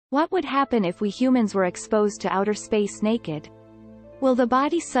What would happen if we humans were exposed to outer space naked? Will the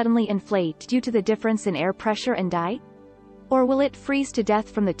body suddenly inflate due to the difference in air pressure and die? Or will it freeze to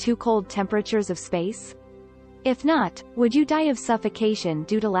death from the too cold temperatures of space? If not, would you die of suffocation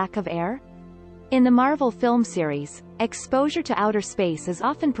due to lack of air? In the Marvel film series, exposure to outer space is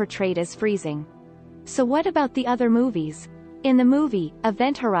often portrayed as freezing. So what about the other movies? In the movie,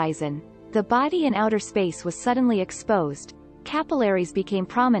 Event Horizon, the body in outer space was suddenly exposed, capillaries became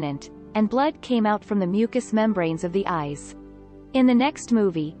prominent, and blood came out from the mucous membranes of the eyes. In the next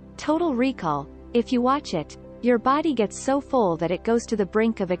movie, Total Recall, if you watch it, your body gets so full that it goes to the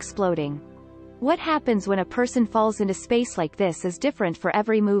brink of exploding. What happens when a person falls into space like this is different for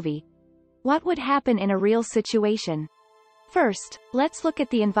every movie. What would happen in a real situation? First, let's look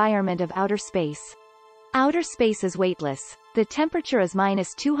at the environment of outer space. Outer space is weightless, the temperature is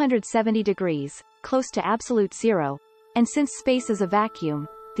minus 270 degrees, close to absolute zero, and since space is a vacuum,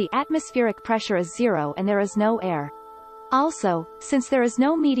 the atmospheric pressure is zero and there is no air. Also, since there is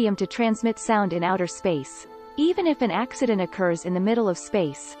no medium to transmit sound in outer space, even if an accident occurs in the middle of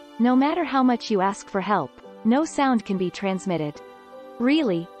space, no matter how much you ask for help, no sound can be transmitted.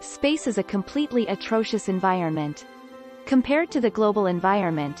 Really, space is a completely atrocious environment. Compared to the global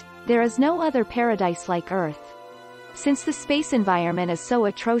environment, there is no other paradise like Earth. Since the space environment is so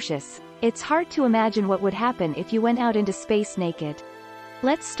atrocious, it's hard to imagine what would happen if you went out into space naked.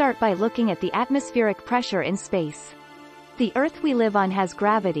 Let's start by looking at the atmospheric pressure in space. The Earth we live on has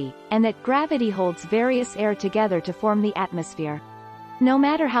gravity, and that gravity holds various air together to form the atmosphere. No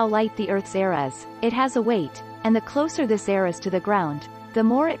matter how light the Earth's air is, it has a weight, and the closer this air is to the ground, the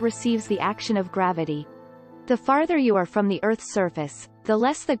more it receives the action of gravity. The farther you are from the Earth's surface, the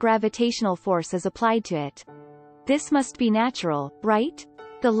less the gravitational force is applied to it. This must be natural, right?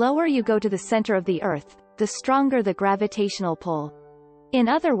 The lower you go to the center of the Earth, the stronger the gravitational pull. In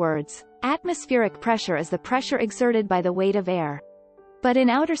other words, atmospheric pressure is the pressure exerted by the weight of air. But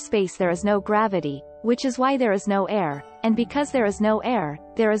in outer space there is no gravity, which is why there is no air, and because there is no air,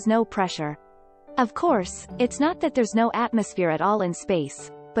 there is no pressure. Of course, it's not that there's no atmosphere at all in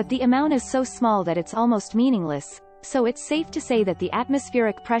space, but the amount is so small that it's almost meaningless, so it's safe to say that the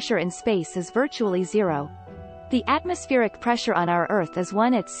atmospheric pressure in space is virtually zero. The atmospheric pressure on our Earth is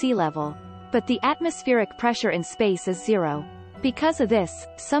 1 at sea level, but the atmospheric pressure in space is 0. Because of this,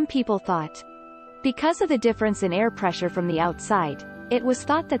 some people thought, because of the difference in air pressure from the outside, it was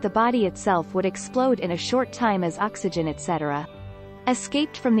thought that the body itself would explode in a short time as oxygen etc.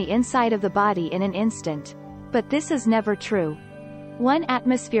 escaped from the inside of the body in an instant. But this is never true. 1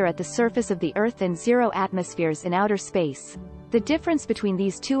 atmosphere at the surface of the Earth and 0 atmospheres in outer space. The difference between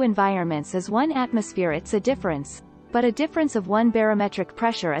these two environments is 1 atmosphere. It's a difference, but a difference of 1 barometric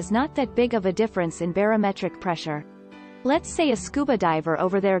pressure is not that big of a difference in barometric pressure. Let's say a scuba diver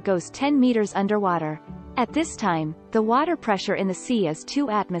over there goes 10 meters underwater. At this time, the water pressure in the sea is 2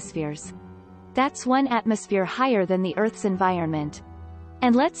 atmospheres. That's 1 atmosphere higher than the Earth's environment.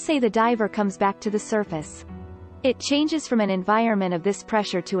 And let's say the diver comes back to the surface. It changes from an environment of this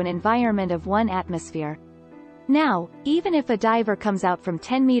pressure to an environment of 1 atmosphere. Now, even if a diver comes out from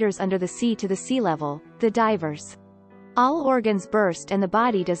 10 meters under the sea to the sea level, the diver's all organs burst and the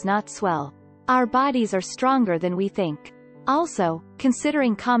body does not swell. Our bodies are stronger than we think. Also,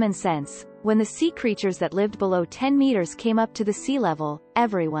 considering common sense, when the sea creatures that lived below 10 meters came up to the sea level,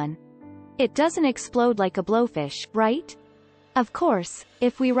 everyone. It doesn't explode like a blowfish, right? Of course,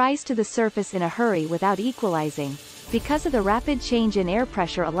 if we rise to the surface in a hurry without equalizing, because of the rapid change in air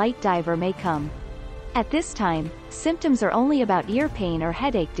pressure, a light diver may come. At this time, symptoms are only about ear pain or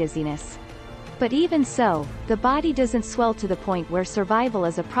headache, dizziness. But even so, the body doesn't swell to the point where survival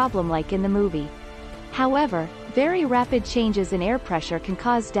is a problem like in the movie. However, very rapid changes in air pressure can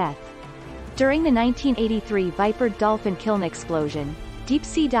cause death. During the 1983 Viper dolphin kiln explosion,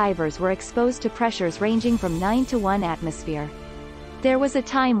 deep-sea divers were exposed to pressures ranging from 9 to 1 atmosphere. There was a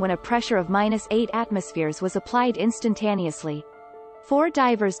time when a pressure of -8 atmospheres was applied instantaneously. 4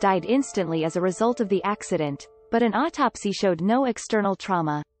 divers died instantly as a result of the accident, but an autopsy showed no external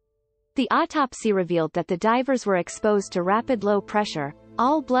trauma. The autopsy revealed that the divers were exposed to rapid low pressure,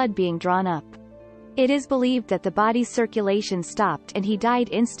 all blood being drawn up. It is believed that the body's circulation stopped and he died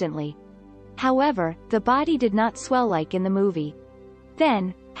instantly. However, the body did not swell like in the movie.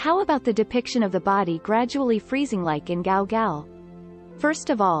 Then, how about the depiction of the body gradually freezing like in Gao Gao?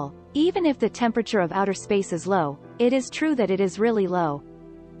 First of all, even if the temperature of outer space is low, it is true that it is really low.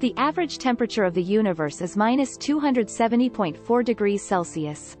 The average temperature of the universe is -270.4 degrees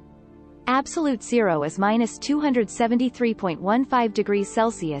Celsius. Absolute zero is -273.15 degrees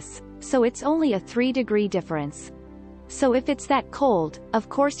Celsius, so it's only a 3-degree difference. So if it's that cold, of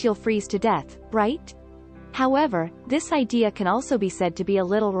course you'll freeze to death, right? However, this idea can also be said to be a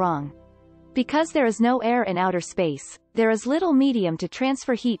little wrong. Because there is no air in outer space, there is little medium to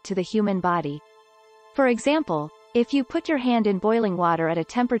transfer heat to the human body. For example, if you put your hand in boiling water at a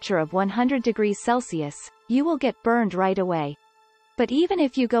temperature of 100 degrees Celsius, you will get burned right away. But even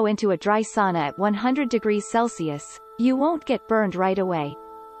if you go into a dry sauna at 100 degrees Celsius, you won't get burned right away.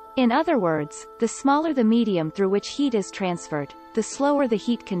 In other words, the smaller the medium through which heat is transferred, the slower the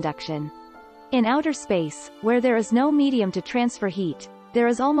heat conduction. In outer space, where there is no medium to transfer heat, there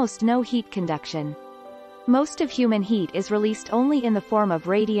is almost no heat conduction. Most of human heat is released only in the form of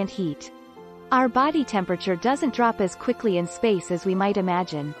radiant heat. Our body temperature doesn't drop as quickly in space as we might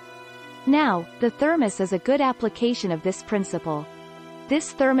imagine. Now, the thermos is a good application of this principle.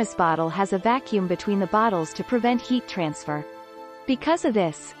 This thermos bottle has a vacuum between the bottles to prevent heat transfer. Because of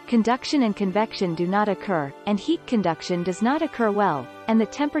this, conduction and convection do not occur, and heat conduction does not occur well, and the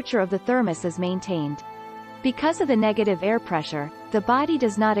temperature of the thermos is maintained. Because of the negative air pressure, the body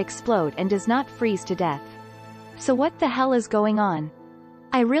does not explode and does not freeze to death. So what the hell is going on?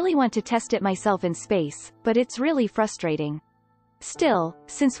 I really want to test it myself in space, but it's really frustrating. Still,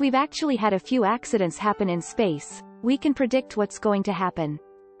 since we've actually had a few accidents happen in space, we can predict what's going to happen.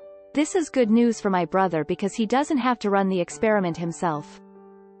 This is good news for my brother because he doesn't have to run the experiment himself.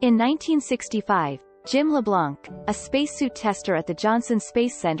 In 1965, Jim LeBlanc, a spacesuit tester at the Johnson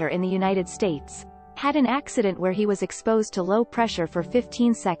Space Center in the United States, had an accident where he was exposed to low pressure for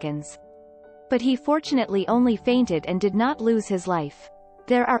 15 seconds. But he fortunately only fainted and did not lose his life.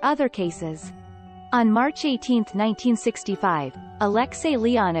 There are other cases. On March 18, 1965, Alexei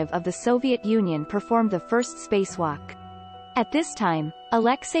Leonov of the Soviet Union performed the first spacewalk. At this time,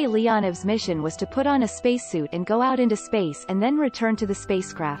 Alexei Leonov's mission was to put on a spacesuit and go out into space and then return to the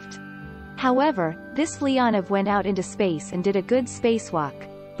spacecraft. However, this Leonov went out into space and did a good spacewalk,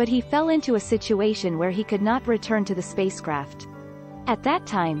 but he fell into a situation where he could not return to the spacecraft. At that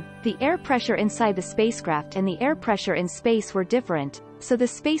time, the air pressure inside the spacecraft and the air pressure in space were different, so the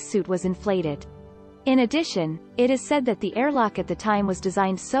spacesuit was inflated. In addition, it is said that the airlock at the time was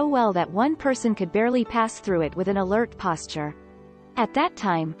designed so well that one person could barely pass through it with an alert posture. At that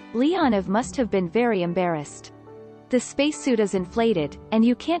time, Leonov must have been very embarrassed. The spacesuit is inflated, and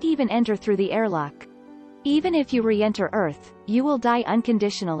you can't even enter through the airlock. Even if you re-enter Earth, you will die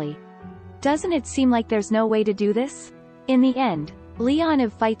unconditionally. Doesn't it seem like there's no way to do this? In the end,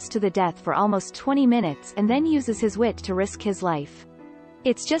 Leonov fights to the death for almost 20 minutes and then uses his wit to risk his life.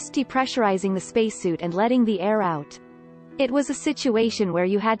 It's just depressurizing the spacesuit and letting the air out. It was a situation where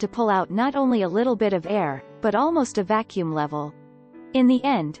you had to pull out not only a little bit of air, but almost a vacuum level. In the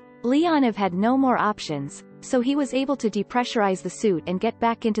end, Leonov had no more options, so he was able to depressurize the suit and get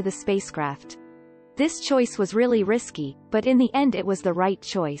back into the spacecraft. This choice was really risky, but in the end it was the right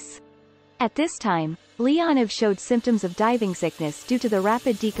choice. At this time, Leonov showed symptoms of diving sickness due to the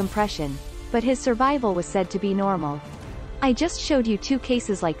rapid decompression, but his survival was said to be normal. I just showed you two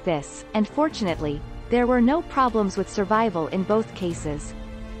cases like this, and fortunately, there were no problems with survival in both cases.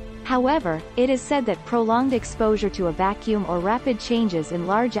 However, it is said that prolonged exposure to a vacuum or rapid changes in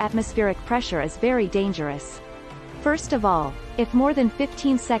large atmospheric pressure is very dangerous. First of all, if more than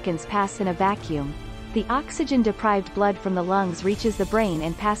 15 seconds pass in a vacuum, the oxygen-deprived blood from the lungs reaches the brain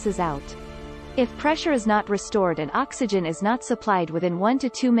and passes out. If pressure is not restored and oxygen is not supplied within 1 to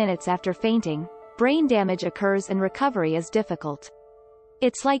 2 minutes after fainting, brain damage occurs and recovery is difficult.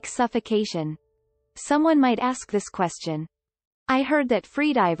 It's like suffocation. Someone might ask this question. I heard that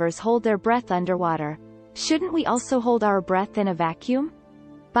freedivers hold their breath underwater. Shouldn't we also hold our breath in a vacuum?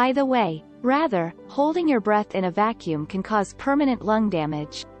 By the way, rather, holding your breath in a vacuum can cause permanent lung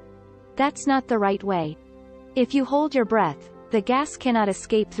damage. That's not the right way. If you hold your breath, the gas cannot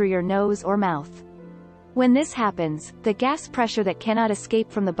escape through your nose or mouth. When this happens, the gas pressure that cannot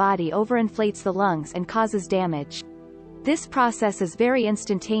escape from the body overinflates the lungs and causes damage. This process is very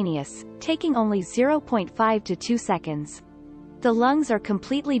instantaneous, taking only 0.5 to 2 seconds. The lungs are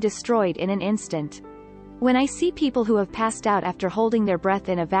completely destroyed in an instant. When I see people who have passed out after holding their breath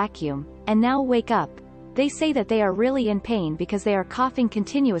in a vacuum, and now wake up, they say that they are really in pain because they are coughing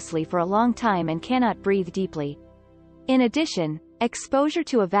continuously for a long time and cannot breathe deeply. In addition, exposure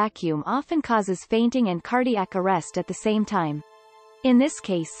to a vacuum often causes fainting and cardiac arrest at the same time. In this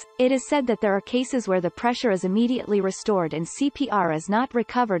case, it is said that there are cases where the pressure is immediately restored and CPR is not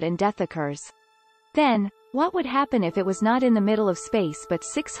recovered and death occurs. Then, what would happen if it was not in the middle of space but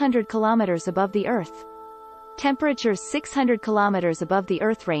 600 kilometers above the Earth? Temperatures 600 kilometers above the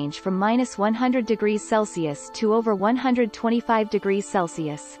Earth range from -100 degrees Celsius to over 125 degrees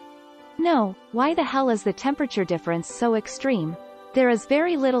Celsius. No, why the hell is the temperature difference so extreme? There is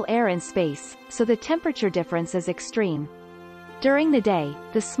very little air in space, so the temperature difference is extreme. During the day,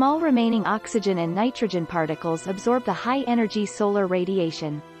 the small remaining oxygen and nitrogen particles absorb the high-energy solar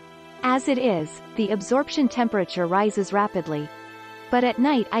radiation. As it is, the absorption temperature rises rapidly. But at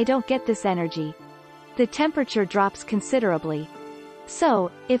night I don't get this energy. The temperature drops considerably. So,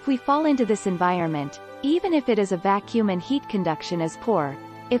 if we fall into this environment, even if it is a vacuum and heat conduction is poor,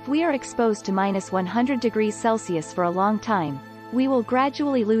 if we are exposed to -100 degrees Celsius for a long time, we will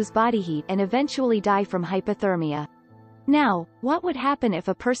gradually lose body heat and eventually die from hypothermia. Now, what would happen if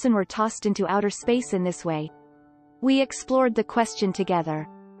a person were tossed into outer space in this way? We explored the question together.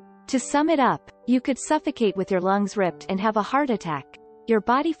 To sum it up, you could suffocate with your lungs ripped and have a heart attack. Your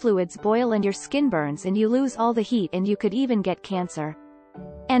body fluids boil and your skin burns and you lose all the heat and you could even get cancer.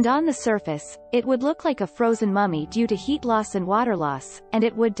 And on the surface, it would look like a frozen mummy due to heat loss and water loss, and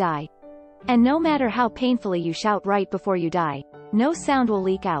it would die. And no matter how painfully you shout right before you die, no sound will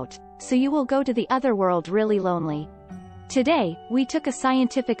leak out, so you will go to the other world really lonely. Today, we took a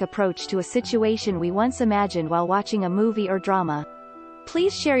scientific approach to a situation we once imagined while watching a movie or drama.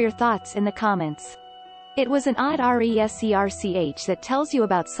 Please share your thoughts in the comments. It was an odd research that tells you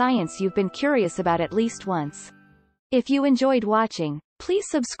about science you've been curious about at least once. If you enjoyed watching, please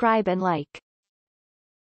subscribe and like.